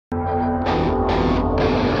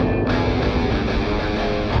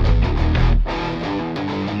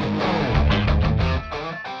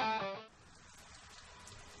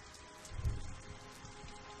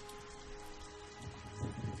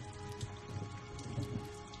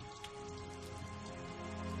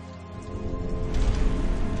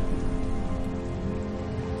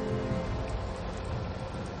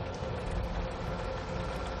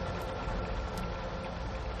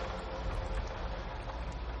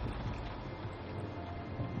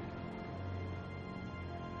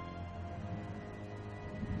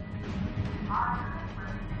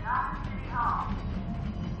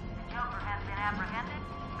Joker has been apprehended.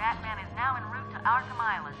 Batman is now en route to Arkham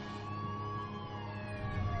Island.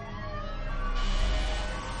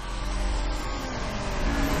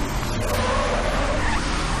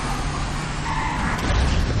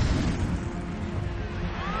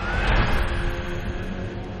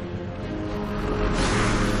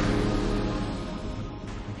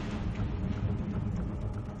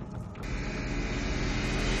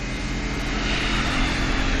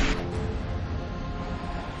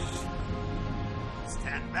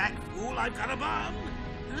 Stand back, fool, I've got a bomb!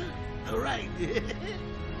 Huh? All right.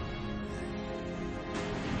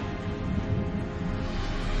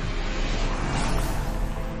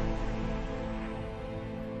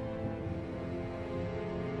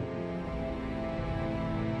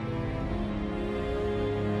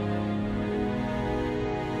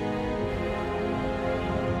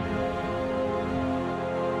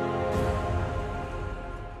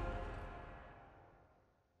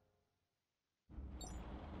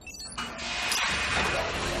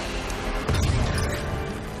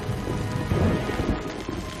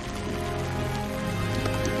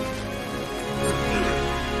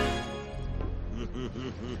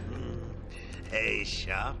 Hey,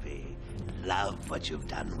 Sharpie. Love what you've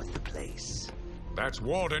done with the place. That's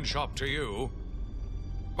Warden Shop to you.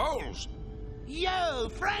 Bowles! Yo,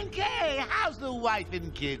 Frankie! How's the wife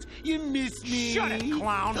and kids? You miss me? Shut it,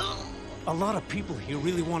 clown! A lot of people here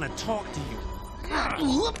really want to talk to you.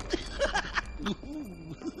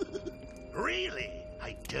 Really?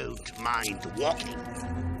 I don't mind walking.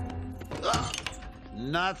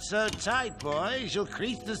 Not so tight, boys. You'll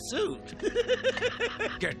crease the suit.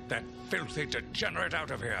 Get that filthy degenerate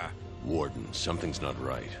out of here. Warden, something's not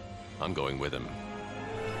right. I'm going with him.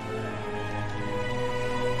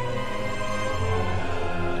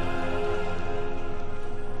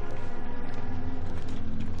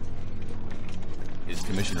 Is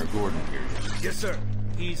Commissioner Gordon here? Yes, sir.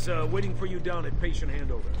 He's waiting for you down at patient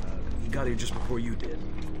handover. He got here just before you did.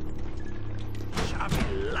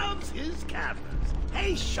 Sharpie loves his cameras.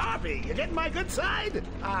 Hey, Sharpie, you getting my good side?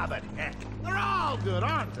 Ah, but heck, they're all good,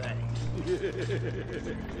 aren't they?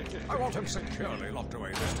 I want him securely locked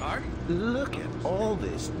away this time. Look at all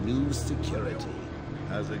this new security.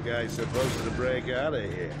 How's a guy supposed to break out of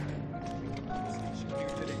here?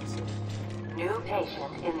 New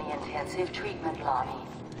patient in the intensive treatment lobby.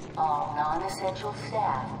 All non-essential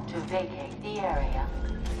staff to vacate the area.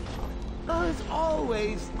 Oh, it's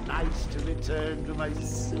always nice to return to my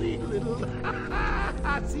sweet little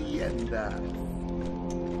hacienda.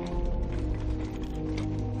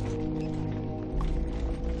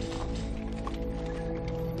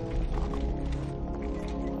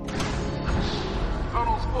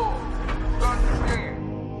 Tunnel's full. Start the scan.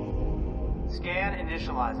 Scan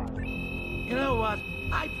initializing. You know what?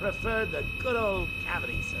 I prefer the good old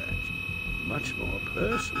cavity search. Much more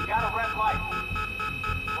personal. Got a red light.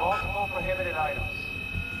 Multiple prohibited items.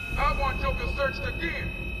 I want Joker searched again.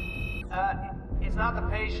 It's not the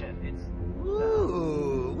patient. It's...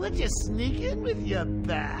 Ooh, would you sneak in with your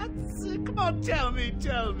bats? Come on, tell me.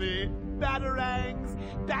 Batarangs,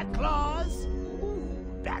 bat claws, ooh,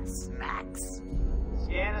 bat smacks.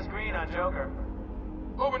 Scan is green on Joker.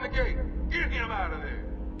 Open the gate. Get him out of there.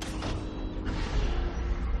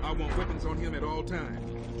 I want weapons on him at all times.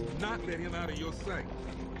 Not let him out of your sight.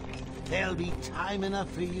 There'll be time enough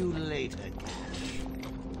for you later, Cash.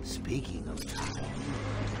 Speaking of time,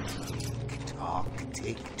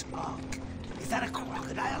 tick-tock. Is that a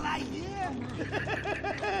crocodile I hear?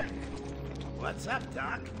 What's up,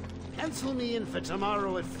 Doc? Pencil me in for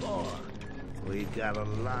tomorrow at 4. We've got a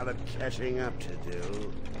lot of catching up to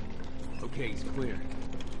do. Okay, he's clear.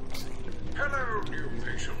 Hello, new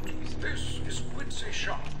patient. This is Quincy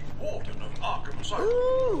Sharp, Warden of Arkham Asylum.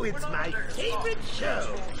 Ooh, it's my favorite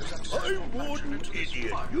show. I'm Warden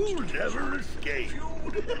Idiot. You'll never escape.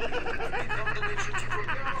 Become the nation's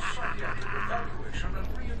premier psychiatric evaluation and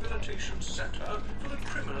rehabilitation center for the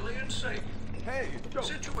criminally insane. Hey, go!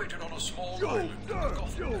 Situated on a small Go, island in the go,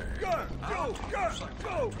 Gulf go, Bay. go, Our team of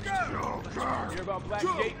psychiatrists Hear about Black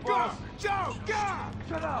Gate, boss? Joe,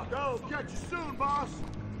 shut up! Go, catch you soon, boss!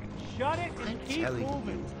 Shut it I'm and keep telling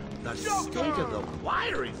moving. you, the state of the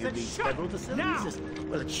wiring in these federal facilities is,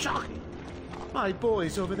 well, it's shocking. My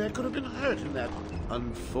boys over there could have been hurt in that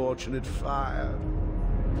unfortunate fire.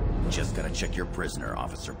 Just gotta check your prisoner,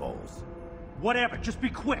 Officer Bowles. Whatever, just be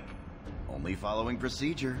quick. Only following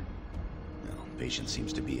procedure. Well, patient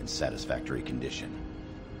seems to be in satisfactory condition.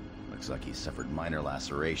 Looks like he suffered minor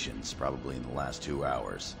lacerations, probably in the last 2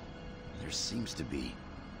 hours. There seems to be...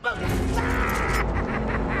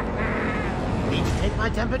 Need to take my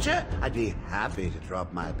temperature? I'd be happy to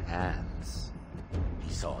drop my pants.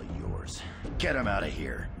 He's all yours. Get him out of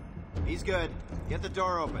here. He's good. Get the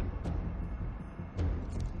door open.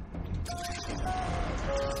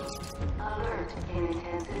 Alert in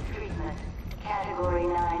intensive treatment. Category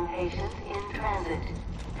 9 patient in transit.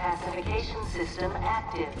 Pacification system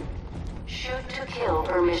active. Shoot to kill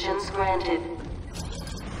permissions granted.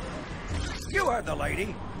 You heard the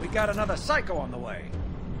lady. We got another psycho on the way.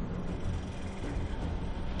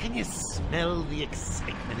 Can you smell the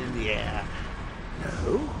excitement in the air?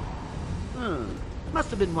 No? Must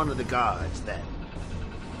have been one of the guards then.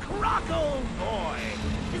 Croco boy!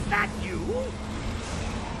 Is that you?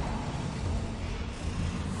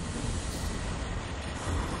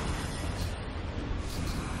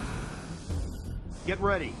 Get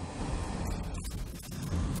ready.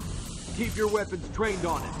 Keep your weapons trained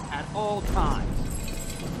on it at all times.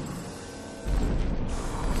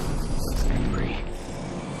 Looks angry.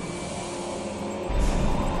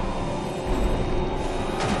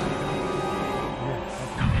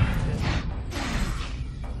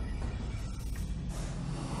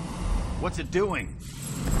 What's it doing?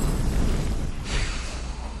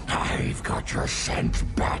 I've got your scent,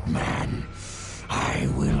 Batman. I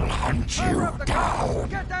will hunt you down.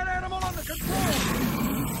 Get that animal under control!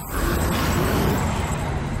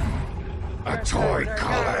 A toy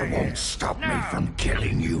collar won't stop me from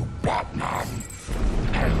killing you, Batman.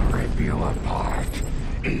 I'll rip you apart,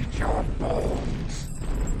 eat your bones.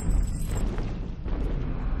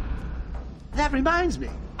 That reminds me,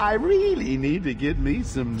 I really need to get me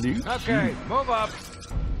some new Okay, move up.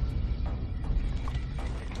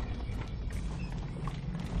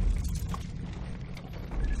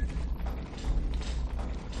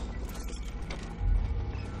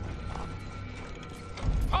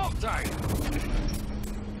 Hold tight.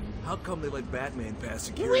 How come they let Batman pass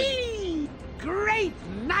security? Whee! Great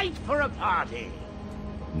night for a party!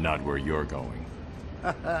 Not where you're going.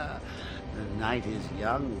 The night is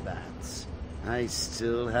young, Bats. I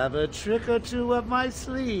still have a trick or two up my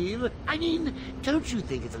sleeve. I mean, don't you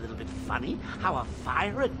think it's a little bit funny how a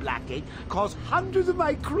fire at Blackgate caused hundreds of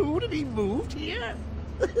my crew to be moved here?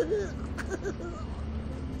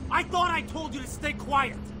 I thought I told you to stay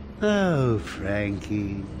quiet. Oh,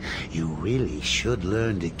 Frankie, you really should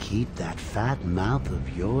learn to keep that fat mouth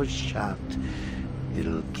of yours shut.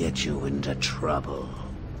 It'll get you into trouble.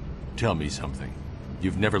 Tell me something.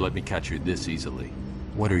 You've never let me catch you this easily.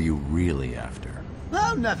 What are you really after?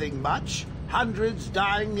 Oh, nothing much. Hundreds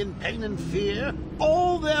dying in pain and fear.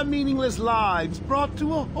 All their meaningless lives brought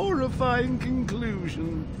to a horrifying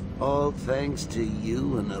conclusion. All thanks to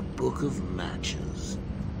you and a book of matches.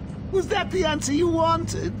 Was that the answer you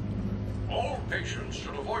wanted? All patients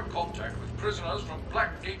should avoid contact with prisoners from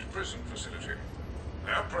Blackgate Prison Facility.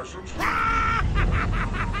 Their presence...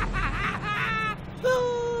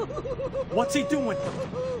 What's he doing?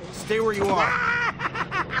 Stay where you are.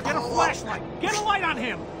 Get a flashlight. Get a light on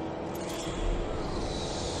him.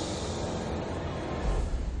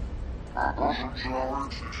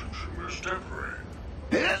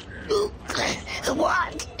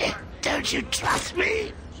 What? Don't you trust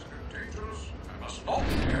me?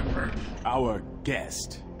 Our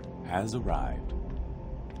guest has arrived.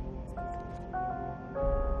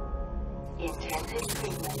 Intensive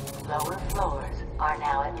treatment. Lower floors are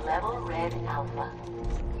now at level red alpha.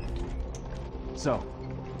 So,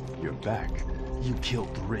 you're back. You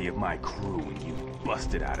killed 3 of my crew and you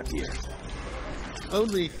busted out of here.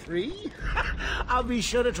 Only 3? I'll be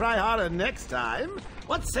sure to try harder next time.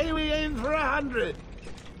 What say we aim for 100?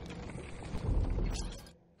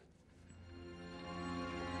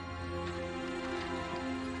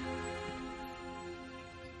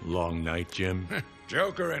 Long night, Jim?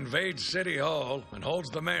 Joker invades City Hall and holds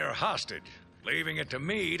the mayor hostage, leaving it to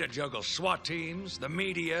me to juggle SWAT teams, the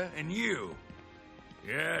media, and you.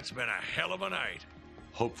 Yeah, it's been a hell of a night.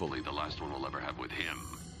 Hopefully the last one we'll ever have with him.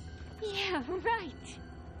 Yeah, right.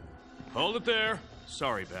 Hold it there.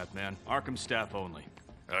 Sorry, Batman. Arkham staff only.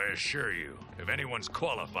 I assure you, if anyone's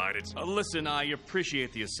qualified, it's... Listen, I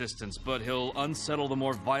appreciate the assistance, but he'll unsettle the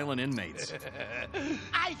more violent inmates.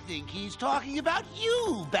 I think he's talking about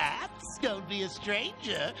you, Bats. Don't be a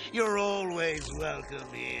stranger. You're always welcome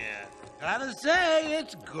here. Gotta say,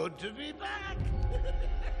 it's good to be back.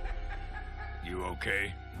 You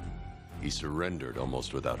okay? He surrendered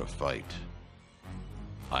almost without a fight.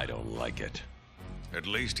 I don't like it. At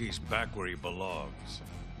least he's back where he belongs.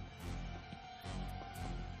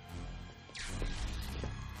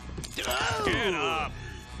 Get up!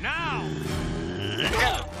 Now!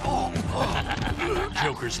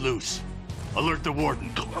 Joker's loose. Alert the warden.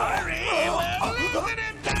 Hurry! We're losing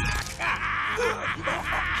him back!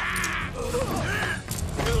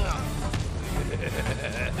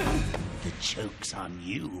 The joke's on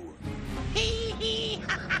you.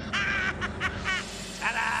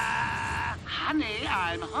 Ta-da! Honey,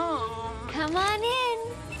 I'm home. Come on in.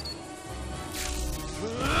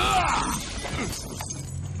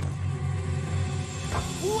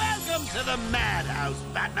 Welcome to the madhouse,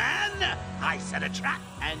 Batman! I set a trap,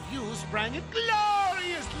 and you sprang it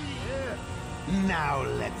gloriously. Now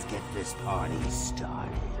let's get this party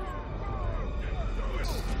started.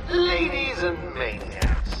 Ladies and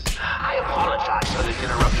maniacs, I apologize for this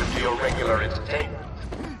interruption to your regular entertainment.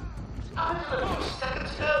 I was a few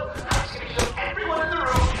seconds ago asking to show everyone in the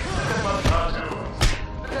room cinema cartoons.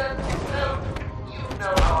 But then, well, you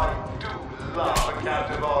know how I do love a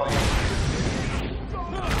captive audience.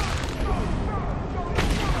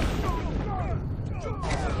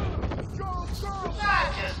 I'm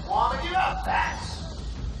just warming you up, Bats.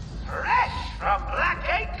 Fresh from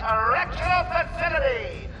Blackgate Correctional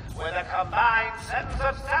Facility, with a combined sentence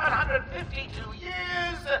of 752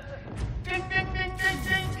 years. Ding, ding, ding, ding,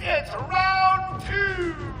 ding. It's round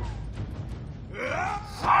 2.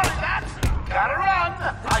 Sorry, Bats. Gotta run.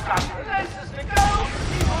 I got places to go.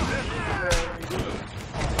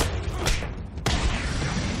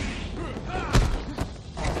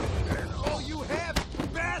 Oh, you have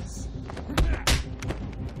bats?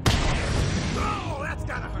 Oh, that's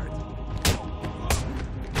gotta hurt.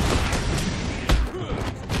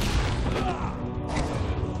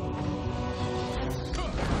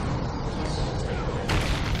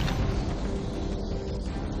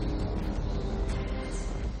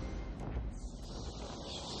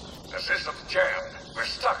 The system's jammed. We're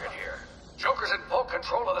stuck in here. Joker's in full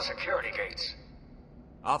control of the security gates.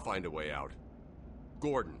 I'll find a way out.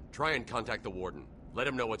 Gordon, try and contact the warden. Let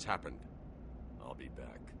him know what's happened. I'll be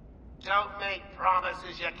back. Don't make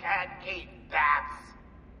promises you can't keep, Bats.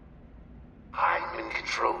 I'm in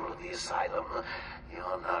control of the asylum.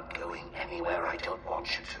 You're not going anywhere I don't want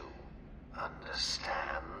you to.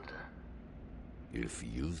 Understand? If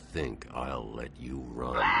you think I'll let you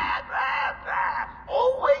run... Blah, blah, blah.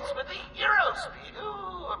 Always with the hero speed.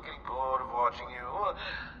 Ooh, I'm getting bored of watching you.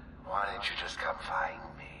 Why don't you just come find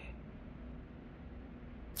me?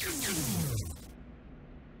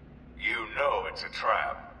 You know it's a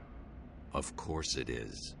trap. Of course it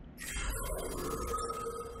is.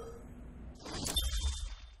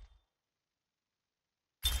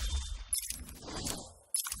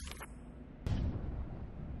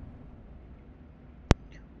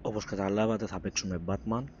 Όπως καταλάβατε θα παίξουμε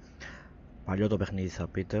Batman. Παλιό το παιχνίδι θα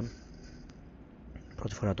πείτε.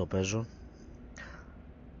 Πρώτη φορά το παίζω.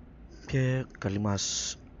 Και καλή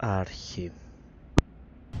μας αρχή.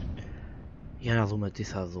 Για να δούμε τι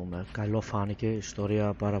θα δούμε. Καλό φάνηκε, η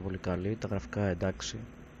ιστορία πάρα πολύ καλή, τα γραφικά εντάξει.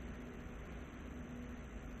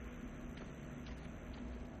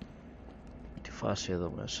 Τι φάση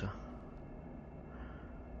εδώ μέσα.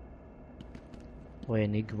 Ο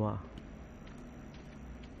Enigma.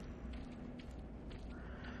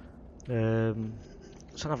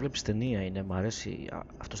 Σαν να βλέπεις ταινία είναι, μ' αρέσει,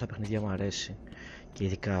 αυτό στα παιχνίδια μ' αρέσει. Και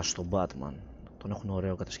ειδικά στον Batman, τον έχουν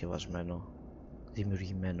ωραίο κατασκευασμένο,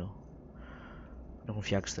 δημιουργημένο. Τον έχουν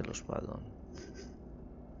φτιάξει τέλος πάντων.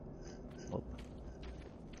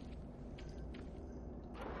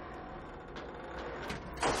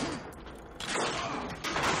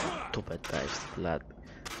 Το πετάει στην πλάτη,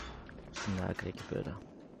 στην άκρη εκεί πέρα.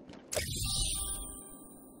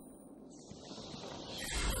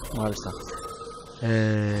 Μάλιστα.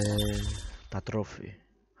 Τα τρόφι.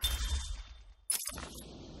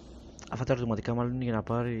 Αυτά τα ερωτηματικά μάλλον είναι για να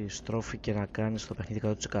πάρει τρόφι και να κάνεις το παιχνίδι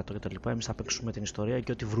 100% κτλ. Εμείς θα παίξουμε την ιστορία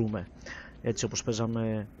και ό,τι βρούμε. Έτσι όπως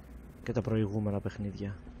παίζαμε και τα προηγούμενα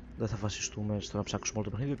παιχνίδια. Δεν θα βασιστούμε στο να ψάξουμε όλο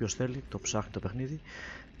το παιχνίδι. Όποιος θέλει το ψάχνει το παιχνίδι.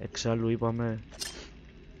 Εξάλλου είπαμε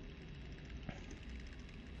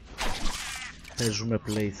παίζουμε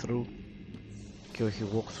playthrough και όχι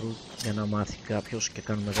walkthrough για να μάθει κάποιος και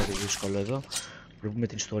κάνουμε κάτι δύσκολο εδώ. Βλέπουμε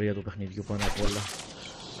την ιστορία του παιχνιδιού πάνω απ' όλα.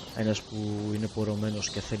 Ένας που είναι πορωμένος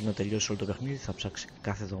και θέλει να τελειώσει όλο το παιχνίδι θα ψάξει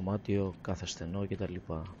κάθε δωμάτιο, κάθε στενό κτλ.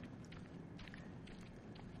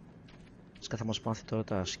 Θα μας μάθει τώρα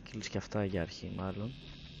τα skills και αυτά για αρχή μάλλον.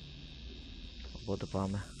 Οπότε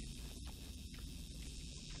πάμε.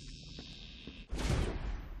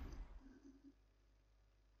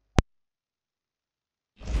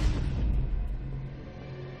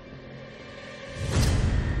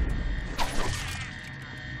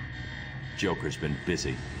 Joker's been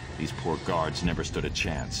busy. These poor guards never stood a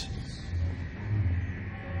chance.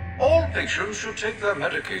 All patients should take their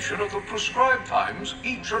medication at the prescribed times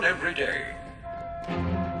each and every day.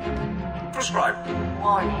 Prescribed.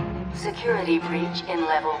 Warning. Security breach in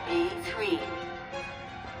level B3.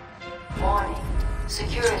 Warning.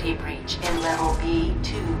 Security breach in level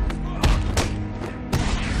B2.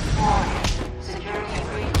 Warning. Security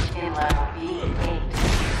breach in level B8.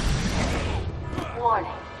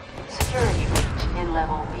 Warning. Security breach in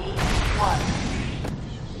level B1.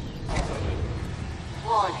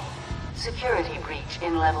 Warning. Security breach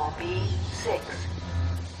in level B6.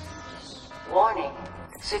 Warning.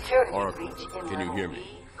 Security breach in can you hear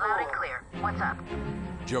me? Loud and clear. What's up?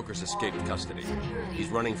 Joker's escaped custody. He's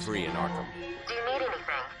running free in Arkham. Do you need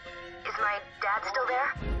anything? Is my dad still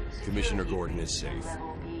there? Commissioner Gordon is safe.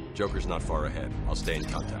 Joker's not far ahead. I'll stay in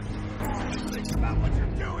contact. Think about what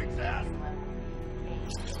you're doing, Zaz!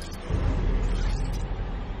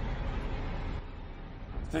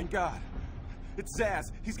 Thank God. It's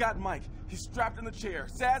Zaz. He's got Mike. He's strapped in the chair.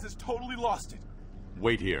 Zaz has totally lost it.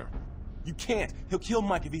 Wait here. You can't. He'll kill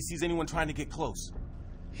Mike if he sees anyone trying to get close.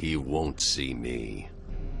 He won't see me.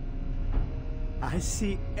 I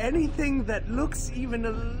see anything that looks even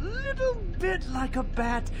a little bit like a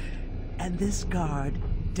bat, and this guard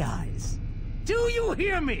dies. Do you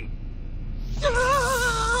hear me?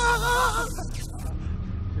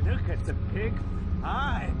 Look at the big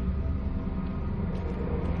eye.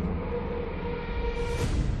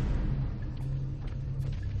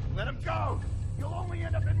 Let him go! You'll only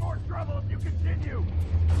end up in more trouble if you continue!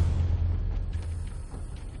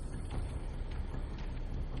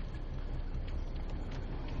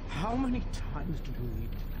 How many times do we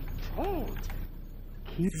need to be told?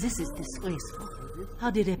 This is disgraceful.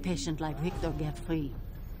 How did a patient like Victor get free?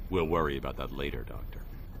 We'll worry about that later, Doctor.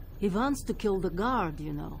 He wants to kill the guard,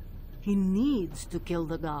 you know. He needs to kill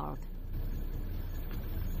the guard.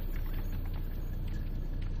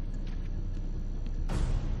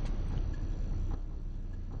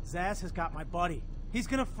 Zaz has got my buddy. He's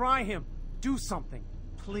gonna fry him. Do something,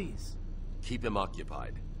 please. Keep him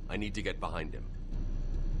occupied. I need to get behind him.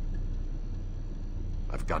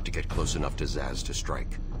 I've got to get close enough to Zaz to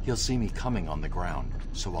strike. He'll see me coming on the ground,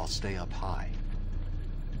 so I'll stay up high.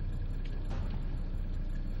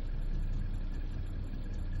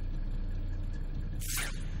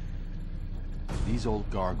 These old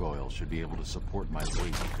gargoyles should be able to support my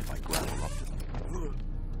weight if I grapple up to them.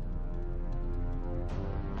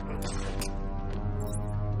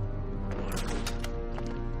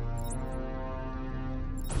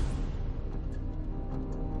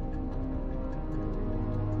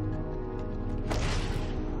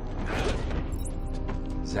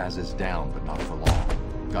 Zaz is down, but not for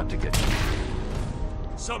long. Got to get...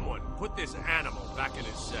 Someone put this animal back in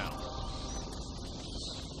his cell.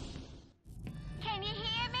 Can you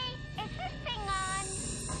hear me? Is this thing on?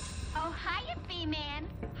 Oh, hiya, B-Man.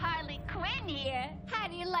 Harley Quinn here. How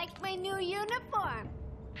do you like my new uniform?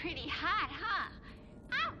 Pretty hot, huh?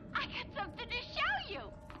 Oh, I got something to show you.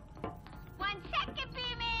 1 second,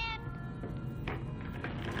 B-Man.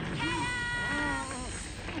 Ta-da!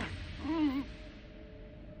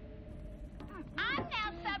 I'm now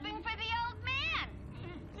subbing for the old man.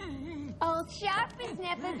 Old Sharp has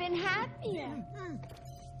never been happier.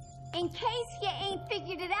 In case you ain't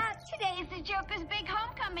figured it out, today is the Joker's big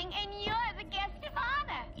homecoming, and you're the guest of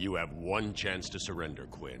honor. You have one chance to surrender,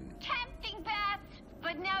 Quinn. Tempting, Bats,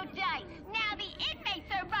 but no dice. Now the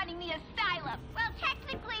inmates are running the asylum. Well,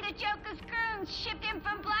 technically the Joker's goons shipped in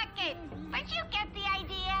from Blackgate, but you get the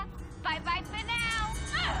idea. Bye-bye for now.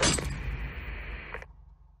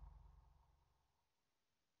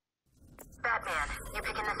 Batman, you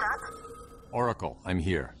picking this up? Oracle, I'm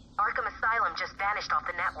here. Arkham Asylum just vanished off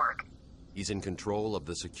the network. He's in control of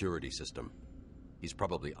the security system. He's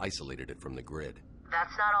probably isolated it from the grid.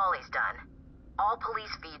 That's not all he's done. All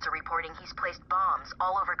police feeds are reporting he's placed bombs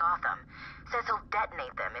all over Gotham. Says he'll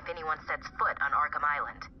detonate them if anyone sets foot on Arkham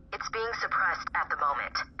Island. It's being suppressed at the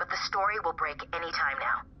moment, but the story will break any time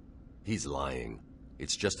now. He's lying.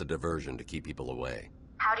 It's just a diversion to keep people away.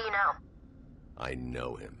 How do you know? I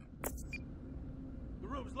know him. The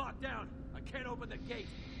room's locked down. I can't open the gate.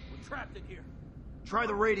 We're trapped in here. Try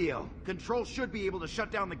the radio. Control should be able to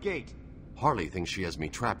shut down the gate. Harley thinks she has me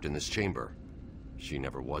trapped in this chamber. She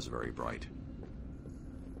never was very bright.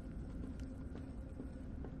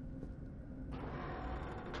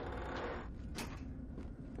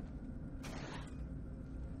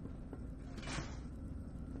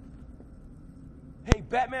 Hey,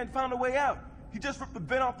 Batman found a way out. He just ripped the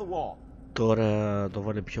vent off the wall. Τώρα το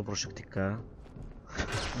βάλε πιο προσεκτικά.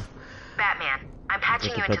 Batman, I'm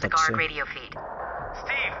patching you into the guard radio feed.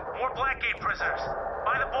 Steve, more Blackgate prisoners.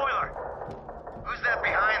 By the boiler. Who's that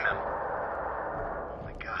behind them? Oh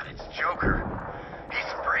my god, it's Joker.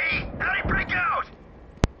 He's free! How'd he break out?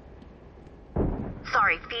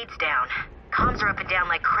 Sorry, feed's down. are up and down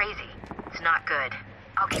like crazy. It's not good.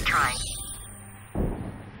 I'll keep trying.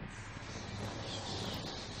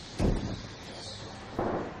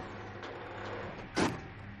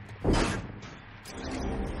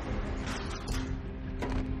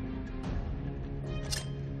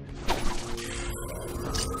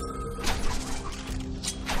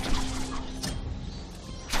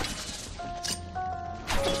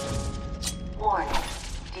 Warning.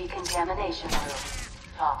 Decontamination room.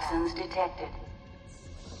 Toxins detected.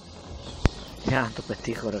 Για να το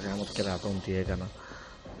πετύχω ρε γάμο του κερατών τι έκανα.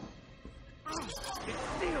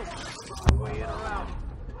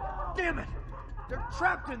 Damn it! They're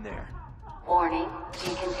trapped in there! Warning.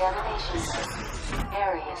 Decontamination system.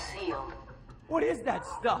 Area sealed. What is that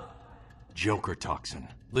stuff? Joker toxin.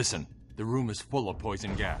 Listen, the room is full of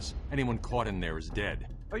poison gas. Anyone caught in there is dead.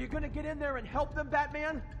 Are you gonna get in there and help them,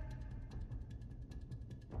 Batman?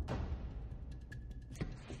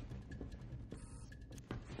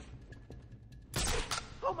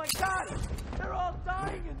 Oh my god! They're all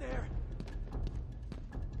dying in there!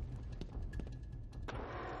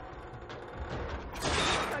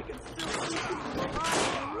 I can still see people alive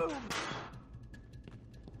in the room!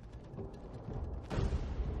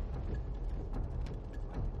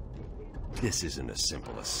 This isn't a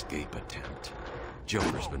simple escape attempt.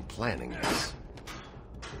 Joker's been planning this.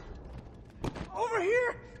 Over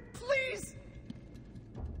here! Please!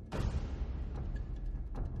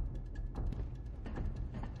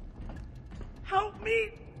 Help me!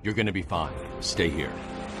 You're gonna be fine. Stay here.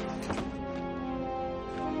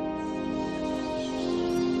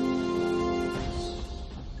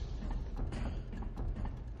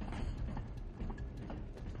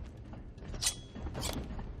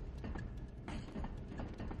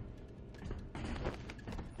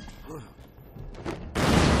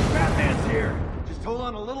 Batman's here! Just hold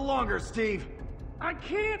on a little longer, Steve. I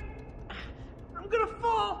can't! I'm gonna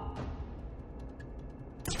fall!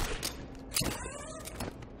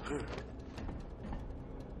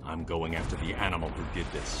 I'm going after the animal who did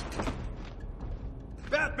this.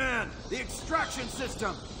 Batman! The extraction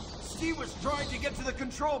system! Steve was trying to get to the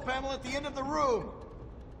control panel at the end of the room!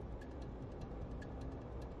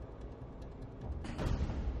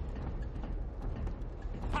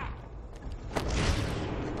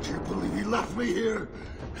 Can't believe he left me here!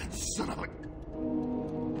 Son of a...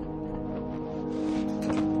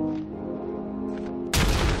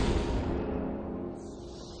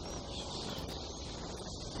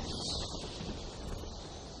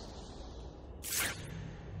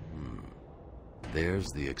 There's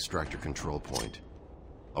the extractor control point.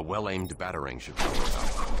 A well-aimed batarang should power it up.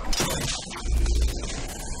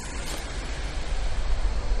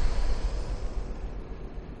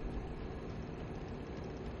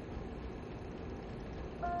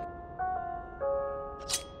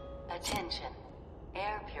 Attention.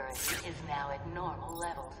 Air purity is now at normal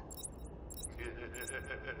levels.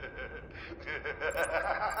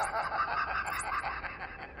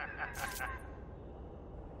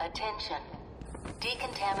 Attention.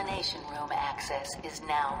 Decontamination room access is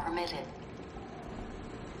now permitted.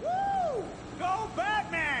 Woo! Go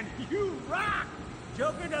Batman! You rock!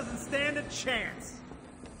 Joker doesn't stand a chance.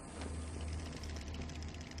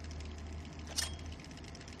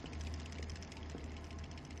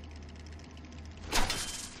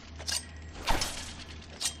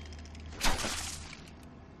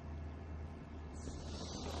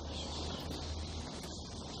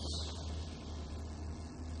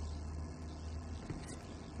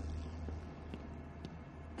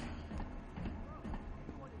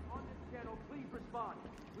 Please respond.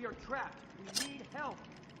 We are trapped. We need help.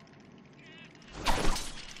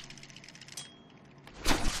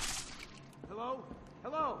 Hello?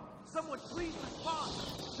 Hello? Someone please respond.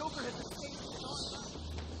 Joker has escaped and is online.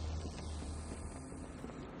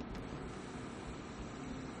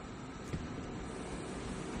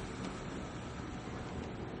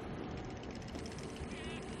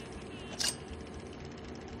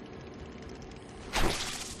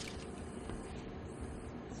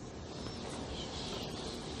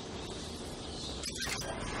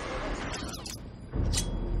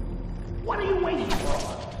 What are you waiting for?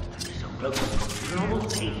 I'm so close, you can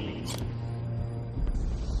almost see me.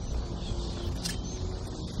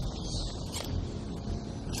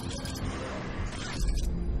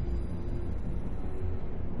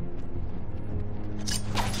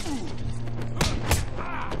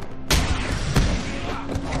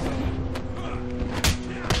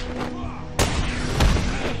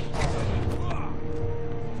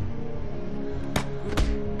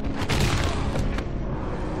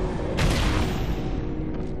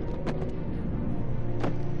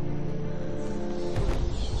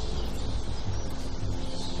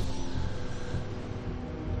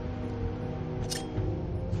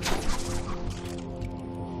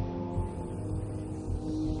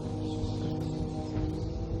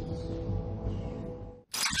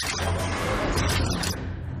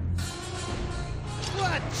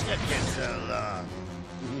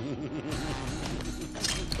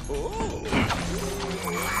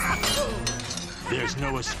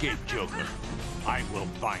 escape, Joker. I will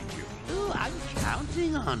find you. Oh, I'm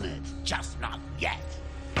counting on it. Just not yet.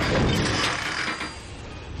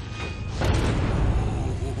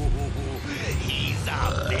 He's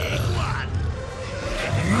a big one.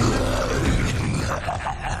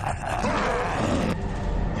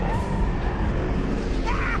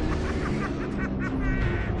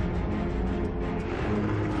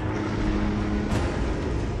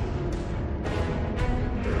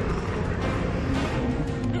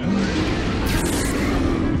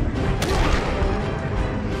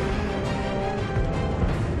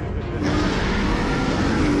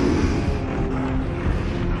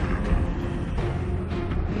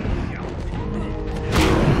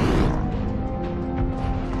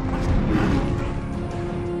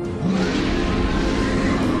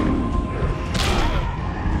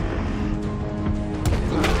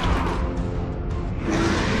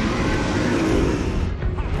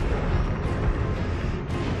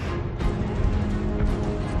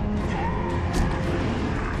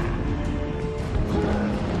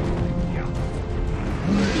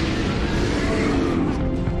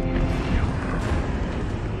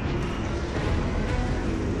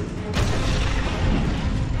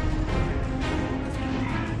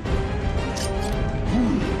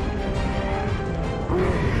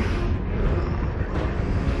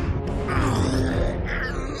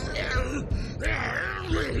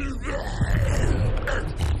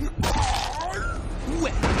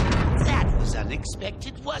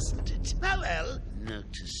 Unexpected, wasn't it? Oh well,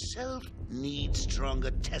 note to self, need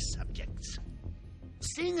stronger test subjects.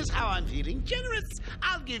 Seeing as how I'm feeling generous,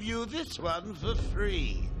 I'll give you this one for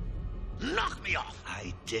free. Knock me off,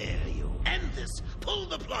 I dare you. End this, pull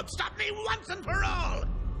the plug, stop me once and for all!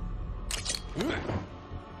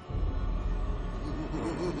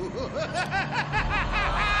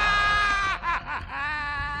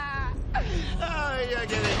 Oh, you're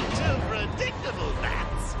getting too predictable,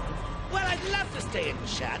 Bats. Well, I'd love to stay and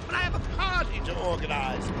chat, but I have a party to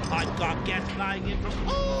organize. I've got guests flying in from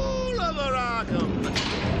all over Arkham.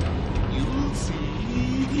 You'll see.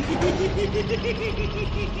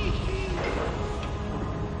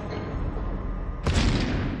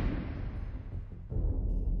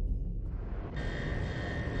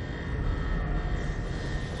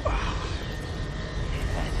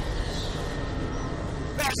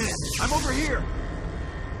 Batman, I'm over here.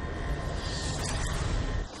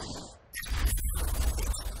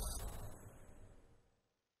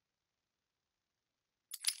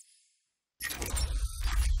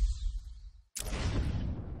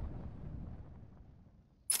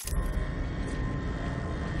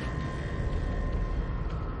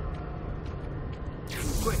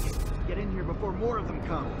 Quick, get in here before more of them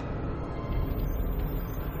come.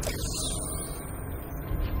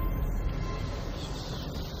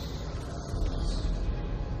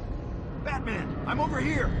 Batman, I'm over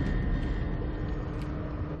here!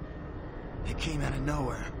 It came out of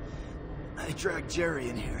nowhere. I dragged Jerry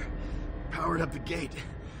in here. Powered up the gate.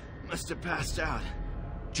 Must have passed out.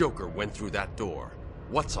 Joker went through that door.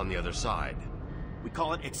 What's on the other side? We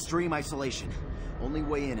call it extreme isolation. Only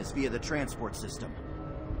way in is via the transport system.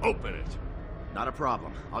 Open it! Not a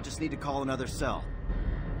problem. I'll just need to call another cell.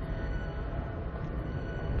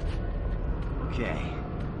 Okay.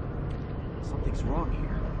 Something's wrong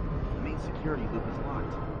here. The main security loop is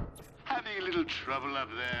locked. Having a little trouble up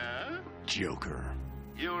there? Joker.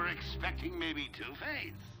 You were expecting maybe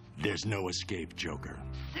Two-Face? There's no escape, Joker.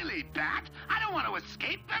 Silly bat! I don't want to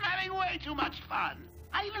escape. I'm having way too much fun.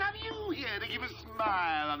 I even have you here to keep a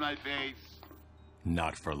smile on my face.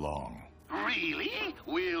 Not for long. Really?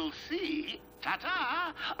 We'll see.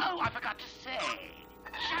 Ta-ta! Oh, I forgot to say.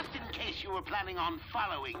 Just in case you were planning on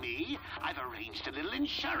following me, I've arranged a little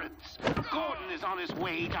insurance. Gordon is on his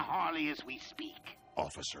way to Harley as we speak.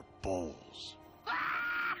 Officer Bowles.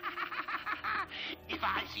 If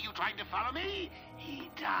I see you trying to follow me, he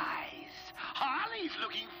dies. Harley's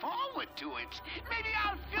looking forward to it. Maybe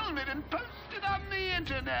I'll film it and post it on the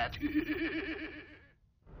internet.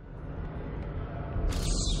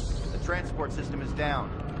 The transport system is down.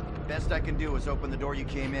 Best I can do is open the door you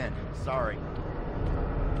came in. Sorry.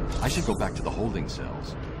 I should go back to the holding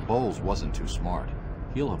cells. Bowles wasn't too smart.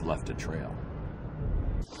 He'll have left a trail.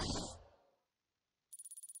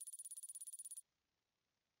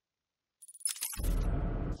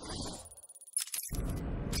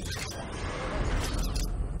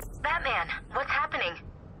 Batman, what's happening?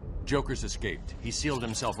 Joker's escaped. He sealed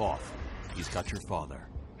himself off. He's got your father.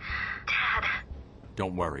 Dad.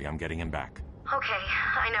 Don't worry, I'm getting him back. Okay,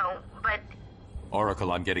 I know, but...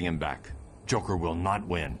 Oracle, I'm getting him back. Joker will not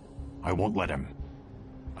win. I won't let him.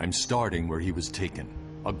 I'm starting where he was taken.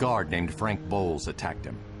 A guard named Frank Bowles attacked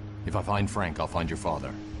him. If I find Frank, I'll find your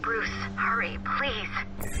father. Bruce, hurry, please.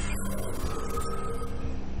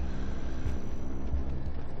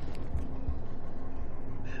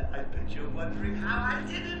 I bet you're wondering how I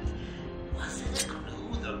did it. Was it a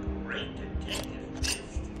clue the great detective missed?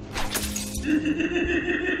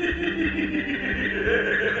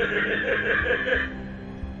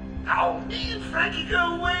 Oh, me and Frankie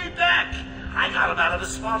go way back. I got him out of a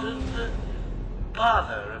spot of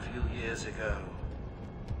bother a few years ago.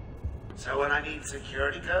 So when I need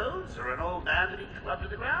security codes or an old man to be clubbed to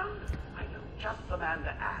the ground, I know just the man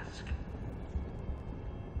to ask.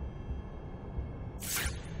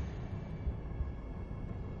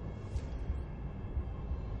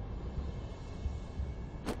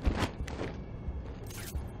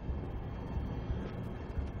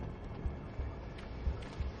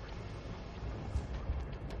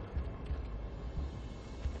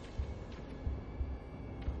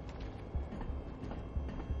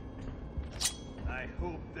 I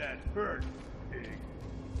hope that hurt, pig.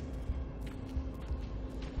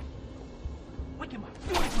 What am I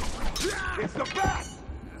doing? It's the bat!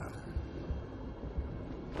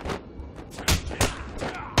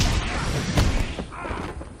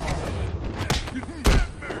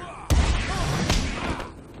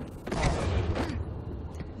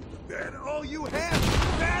 That all you have,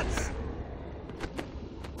 bats?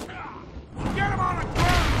 Get him on the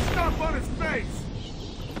ground and stomp on his face!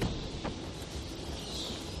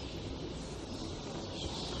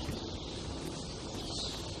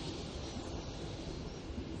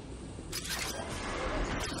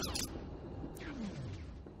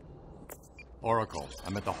 Oracle,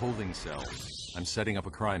 I'm at the holding cell. I'm setting up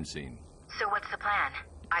a crime scene. So what's the plan?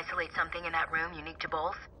 Isolate something in that room unique to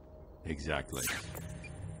Bowles? Exactly.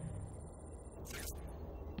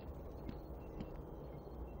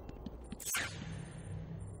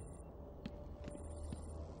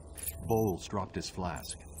 Bowles dropped his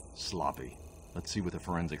flask. Sloppy. Let's see what the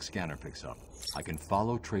forensic scanner picks up. I can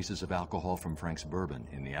follow traces of alcohol from Frank's bourbon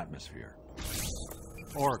in the atmosphere.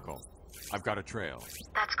 Oracle, I've got a trail.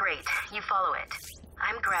 That's great. You follow it.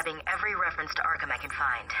 I'm grabbing every reference to Arkham I can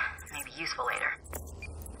find. May be useful later.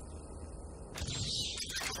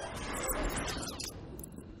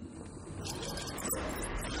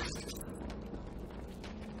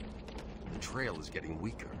 The trail is getting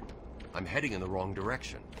weaker. I'm heading in the wrong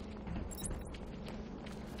direction.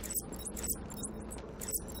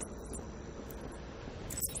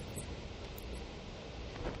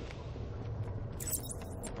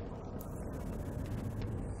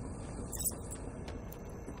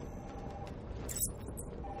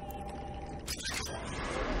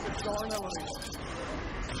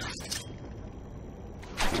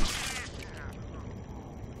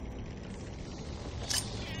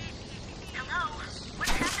 Hello?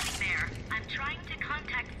 What's happening there? I'm trying to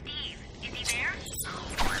contact Steve. Is he there? I'll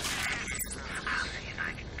see if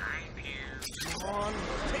I can find him. Come on,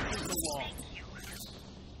 take me along.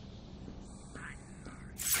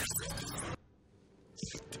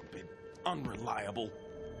 Stupid, unreliable.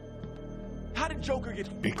 How did Joker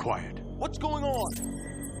get... Be quiet. What's going on?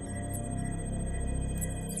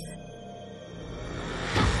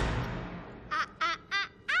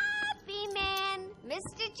 B-Man!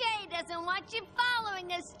 Mr. J doesn't want you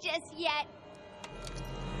following us just yet.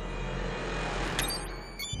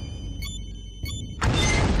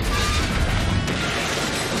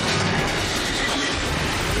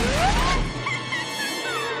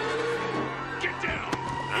 Get down!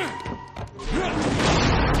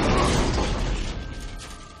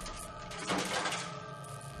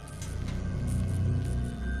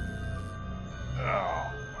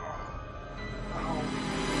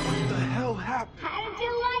 What the hell happened? How did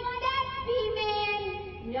you like that,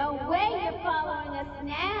 B-Man? No way you're following us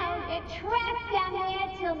now. You're trapped down there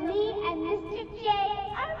till me and Mr. J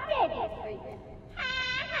are ready for you.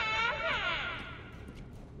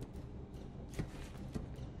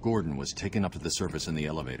 Gordon was taken up to the surface in the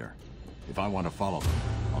elevator. If I want to follow them,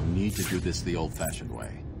 I'll need to do this the old-fashioned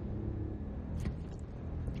way.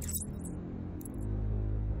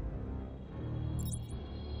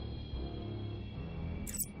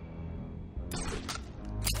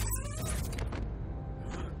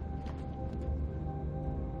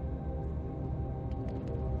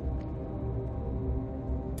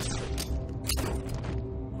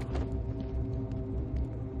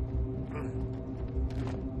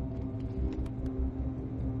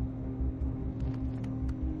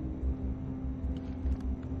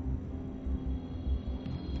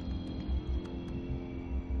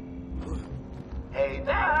 Hey,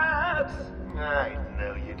 Babs! I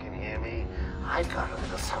know you can hear me. I've got a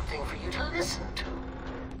little something for you to listen to.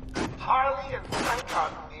 Harley and Frank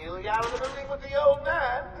are nearly out of the building with the old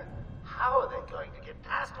man. How are they going to get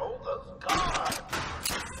past all those guards?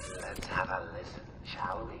 Let's have a listen,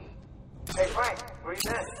 shall we? Hey, Frank, where you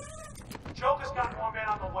been? Joker's got more men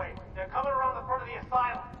on the way. They're coming around the front of the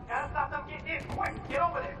asylum. Gotta stop them getting in. Quick, get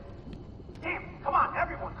over there. Damn, come on,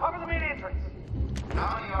 everyone, cover the main entrance.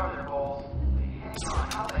 How many are there, Bowles? Hang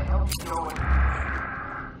on, how the hell you going?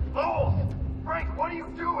 Bowles! Frank, what are you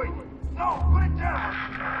doing? No, put it down!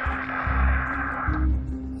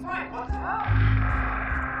 Frank, what the hell?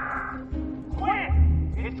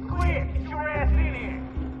 Quinn! It's clear! Get your ass in here!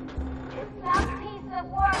 It's not a piece of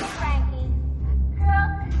work, Frankie.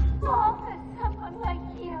 Girls fall for someone like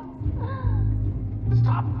you.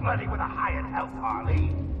 Stop flirting with a hired help,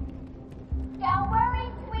 Harley. Don't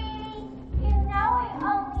worry, sweetie. You know I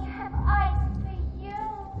only have eyes for you.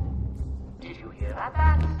 Did you hear that,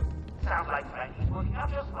 Bats? Sounds like Frankie's working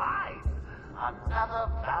out just fine. Another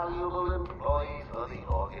valuable employee for the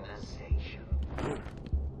organization.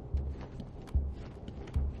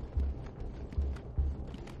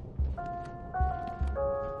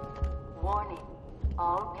 Warning.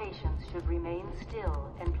 All patients should remain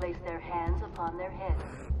still and place their hands upon their heads.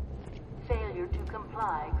 Failure to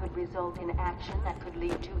comply could result in action that could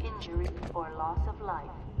lead to injury or loss of life.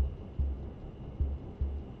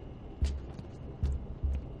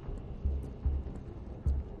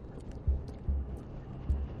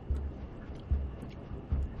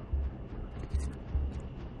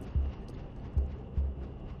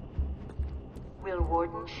 Will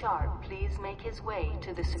Warden Sharp please make his way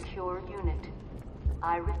to the secure unit?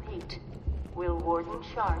 I repeat, will Warden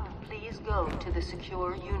Sharp please go to the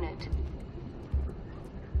secure unit?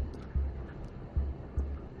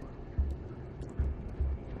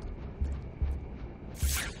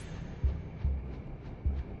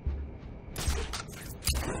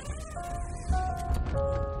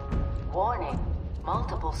 Warning,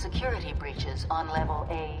 multiple security breaches on level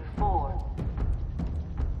A4.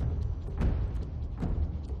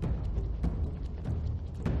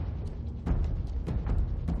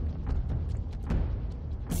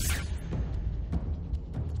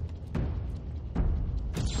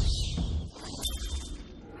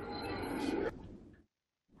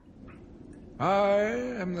 I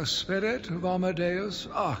am the spirit of Amadeus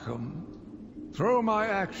Arkham. Through my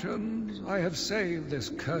actions, I have saved this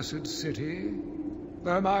cursed city,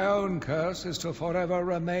 though my own curse is to forever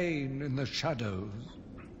remain in the shadows.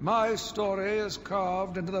 My story is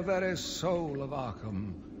carved into the very soul of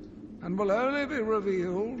Arkham, and will only be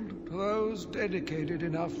revealed to those dedicated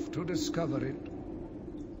enough to discover it.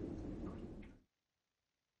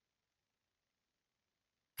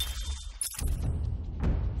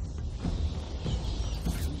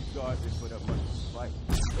 Guards didn't put up much of a fight.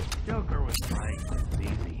 Joker was right. It's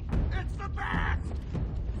easy. It's the bat!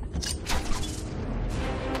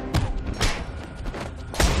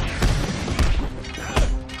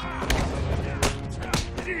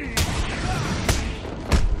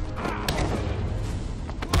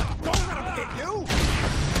 Don't let him hit you!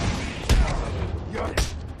 You're it.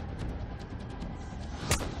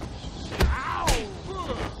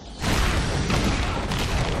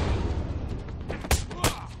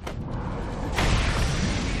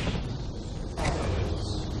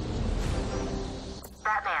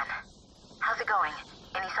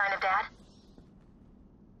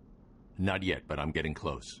 Not yet, but I'm getting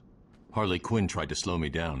close. Harley Quinn tried to slow me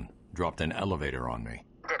down, dropped an elevator on me.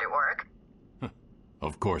 Did it work?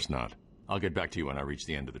 Of course not. I'll get back to you when I reach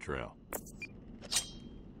the end of the trail.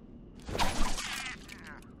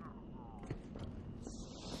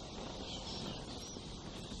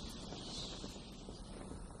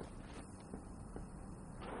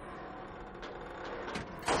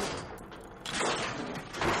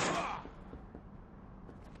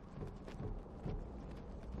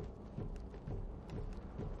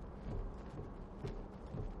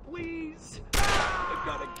 Please! I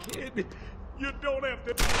got a kid. You don't have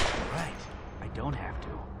to. Right. I don't have to.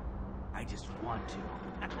 I just want to.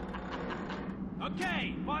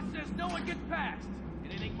 Okay, boss says no one gets past.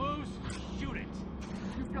 Anything moves, shoot it.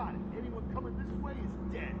 You got it. Anyone coming this way is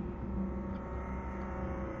dead.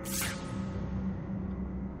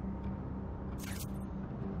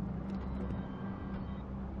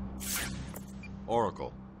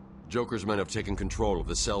 Oracle. Joker's men have taken control of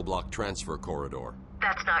the cell block transfer corridor.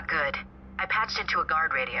 That's not good. I patched into a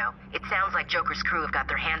guard radio. It sounds like Joker's crew have got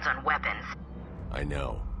their hands on weapons. I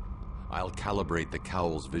know. I'll calibrate the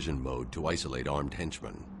Cowl's vision mode to isolate armed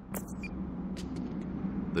henchmen.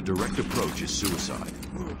 The direct approach is suicide.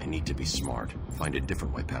 I need to be smart. Find a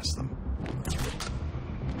different way past them.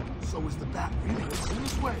 So is the bat really going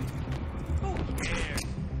this way? Who cares?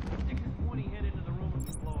 They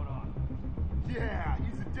Yeah,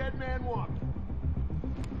 he's a dead man walking.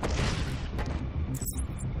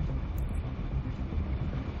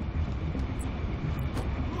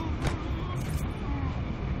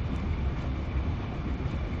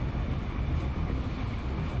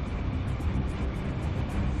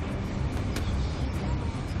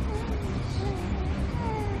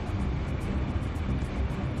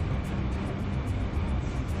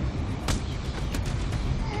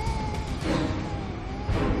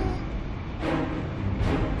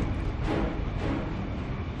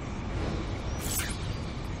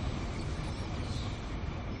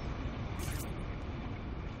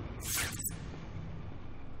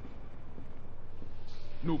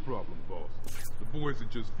 No problem, boss. The boys are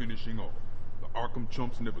just finishing off. The Arkham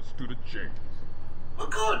chumps never stood a chance. Well,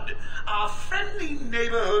 good. Our friendly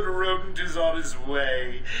neighborhood rodent is on his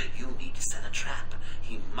way. You need to set a trap.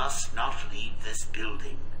 He must not leave this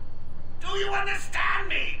building. Do you understand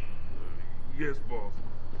me? Yes, boss.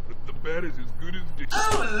 The bat is as good as dead.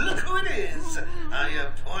 Oh, look who it is. Are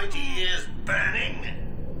your pointy ears burning?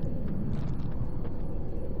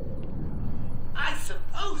 I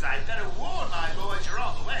suppose I'd better warn my boys you're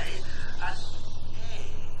on the way. Hey,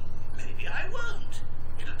 maybe I won't.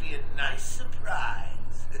 It'll be a nice surprise.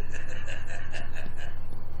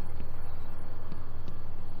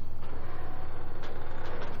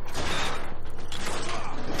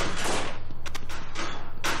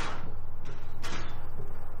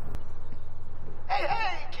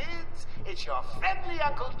 Hey, kids! It's your friendly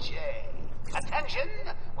Uncle Jay. Attention!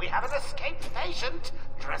 We have an escaped patient.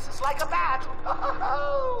 Dresses like a bat.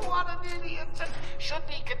 Oh, what an idiot. Should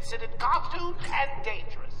be considered costumed and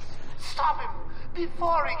dangerous. Stop him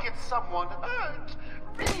before he gets someone hurt.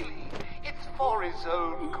 Really, it's for his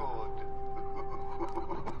own good.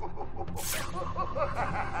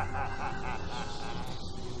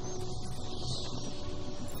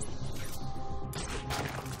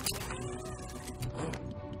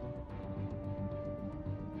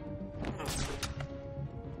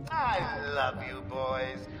 I love you,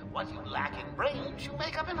 boys. What you lack in brains, you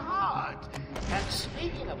make up in heart. And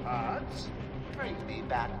speaking of hearts, bring me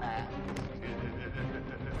Batman.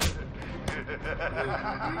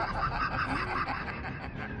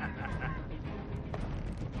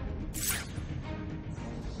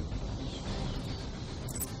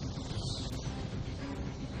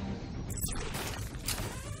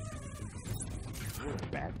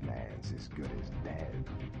 Batman's as good as dead.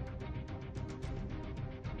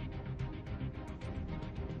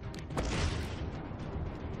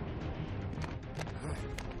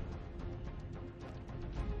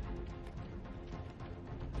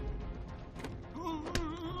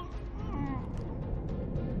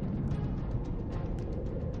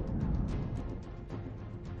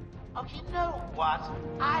 Oh, you know what?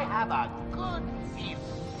 I have a good feeling.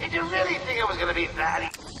 Did you really think it was going to be that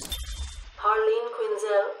easy? Harleen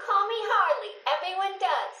Quinzel? Call me Harley. Everyone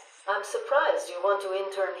does. I'm surprised you want to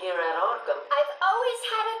intern here at Arkham. I've always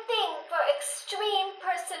had a thing for extreme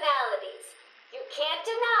personalities. You can't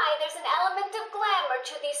deny there's an element of glamour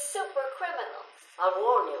to these super criminals. I'll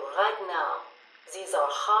warn you right now. These are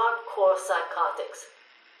hardcore psychotics.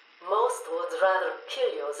 Most would rather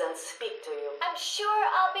kill you than speak to you. I'm sure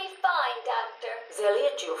I'll be fine, Doctor. They'll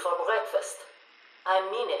eat you for breakfast. I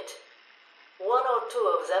mean it. One or two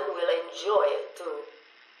of them will enjoy it too.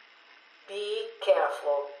 Be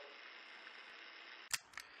careful.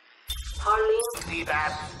 Harleen? See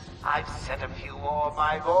that? I've sent a few more of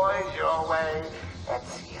my boys your way. Let's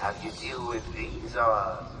see how you do with these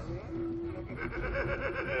odds.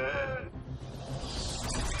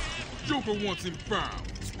 Joker wants him found.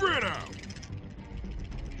 Spread out.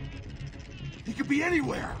 He could be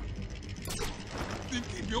anywhere. Then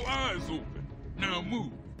keep your eyes open. Now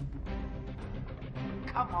move.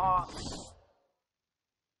 Come on.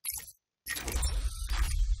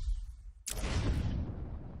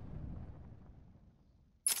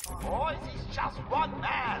 Boys, he's just one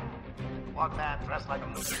man. One man dressed like a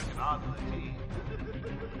lunatic on the team.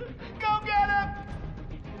 Go get him!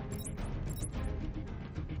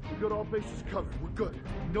 We got all bases covered. We're good.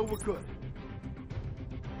 No, we're good.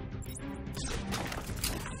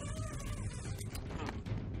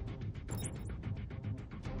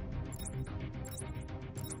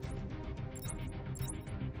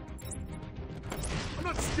 I'm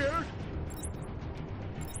not scared.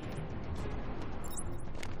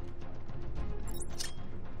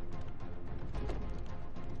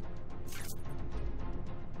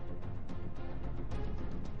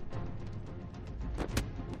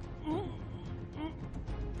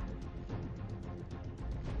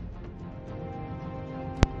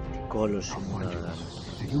 Κόλος ήμουν.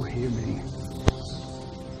 Do you hear me?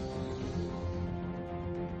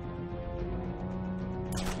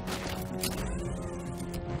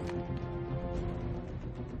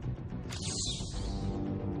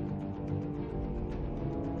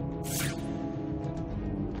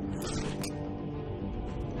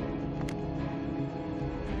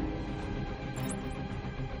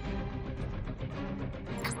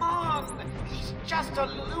 just a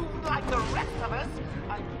loon like the rest of us.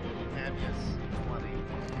 I am your sweaty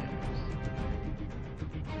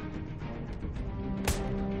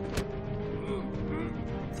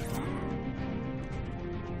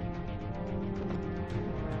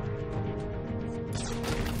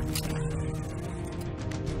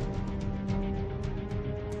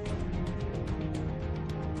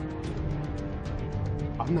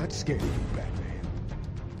I'm not scared of you, Batman.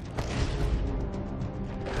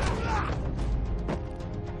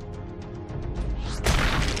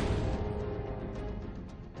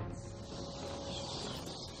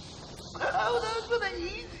 Oh, those were the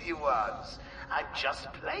easy ones. I'm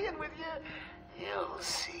just playing with you. You'll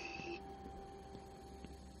see.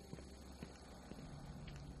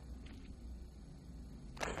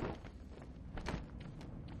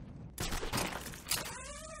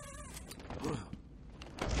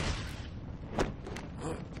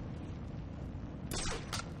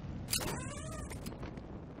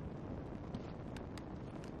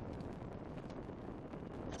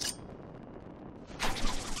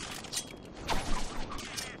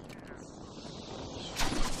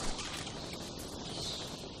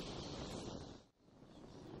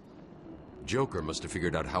 Joker must have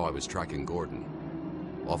figured out how I was tracking Gordon.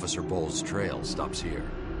 Officer Bowles' trail stops here.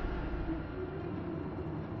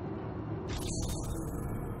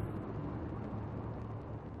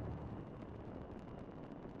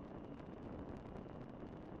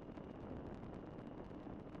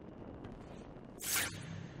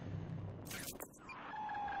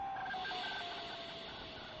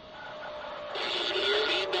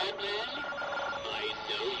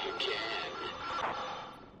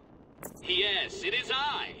 Yes, it is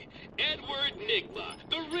I, Edward Nigma,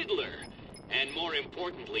 the Riddler, and more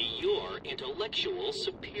importantly, your intellectual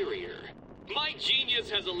superior. My genius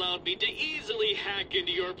has allowed me to easily hack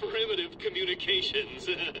into your primitive communications.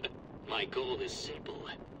 My goal is simple.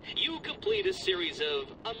 You complete a series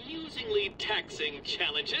of amusingly taxing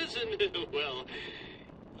challenges and, well,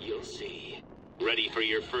 you'll see. Ready for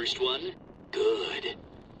your first one? Good.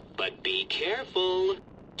 But be careful.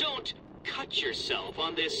 Don't cut yourself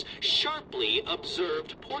on this sharply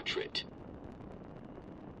observed portrait.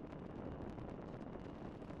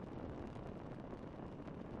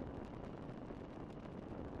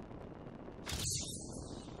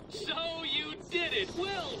 So you did it!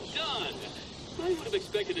 Well done! I would have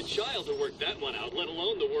expected a child to work that one out, let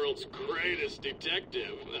alone the world's greatest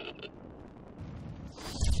detective.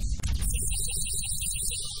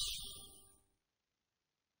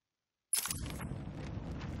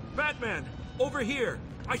 Batman! Over here!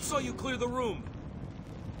 I saw you clear the room!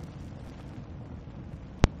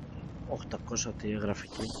 800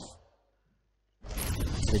 γραφική.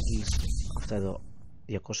 Αυτά εδώ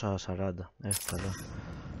 240. Καλά.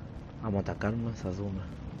 Άμα τα κάνουμε θα δούμε.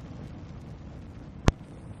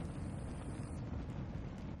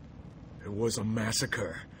 It was a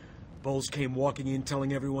massacre. Bowles came walking in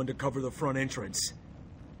telling everyone to cover the front entrance.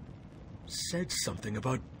 Said something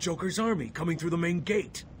about Joker's army coming through the main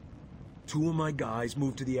gate. 2 of my guys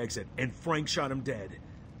moved to the exit, and Frank shot him dead.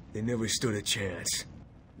 They never stood a chance.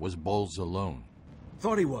 Was Bowles alone?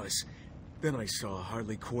 Thought he was. Then I saw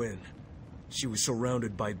Harley Quinn. She was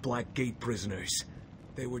surrounded by Black Gate prisoners.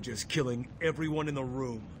 They were just killing everyone in the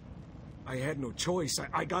room. I had no choice.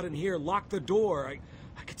 I got in here, locked the door.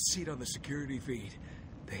 I could see it on the security feed.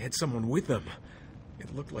 They had someone with them.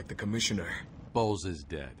 It looked like the commissioner. Bowles is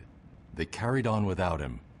dead. They carried on without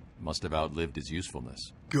him. Must have outlived his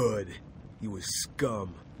usefulness. Good. He was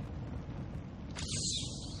scum.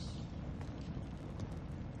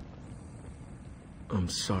 I'm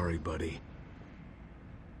sorry, buddy.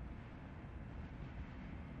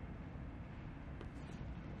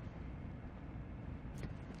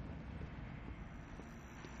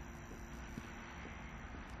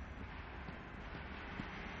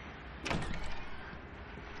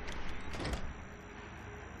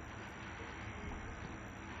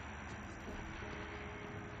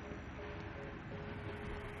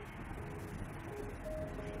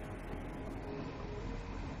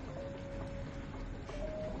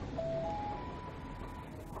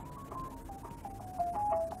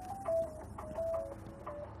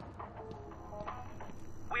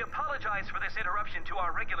 For this interruption to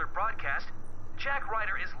our regular broadcast. Jack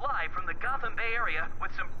Ryder is live from the Gotham Bay area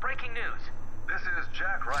with some breaking news. This is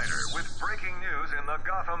Jack Ryder with breaking news in the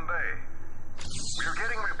Gotham Bay. We are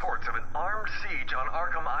getting reports of an armed siege on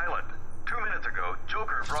Arkham Island. 2 minutes ago,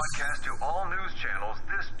 Joker broadcast to all news channels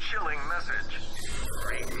this chilling message.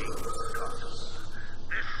 Greetings, Gotham.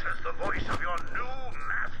 This is the voice of your new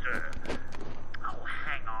master. Oh,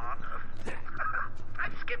 hang on. I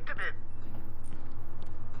skipped a bit.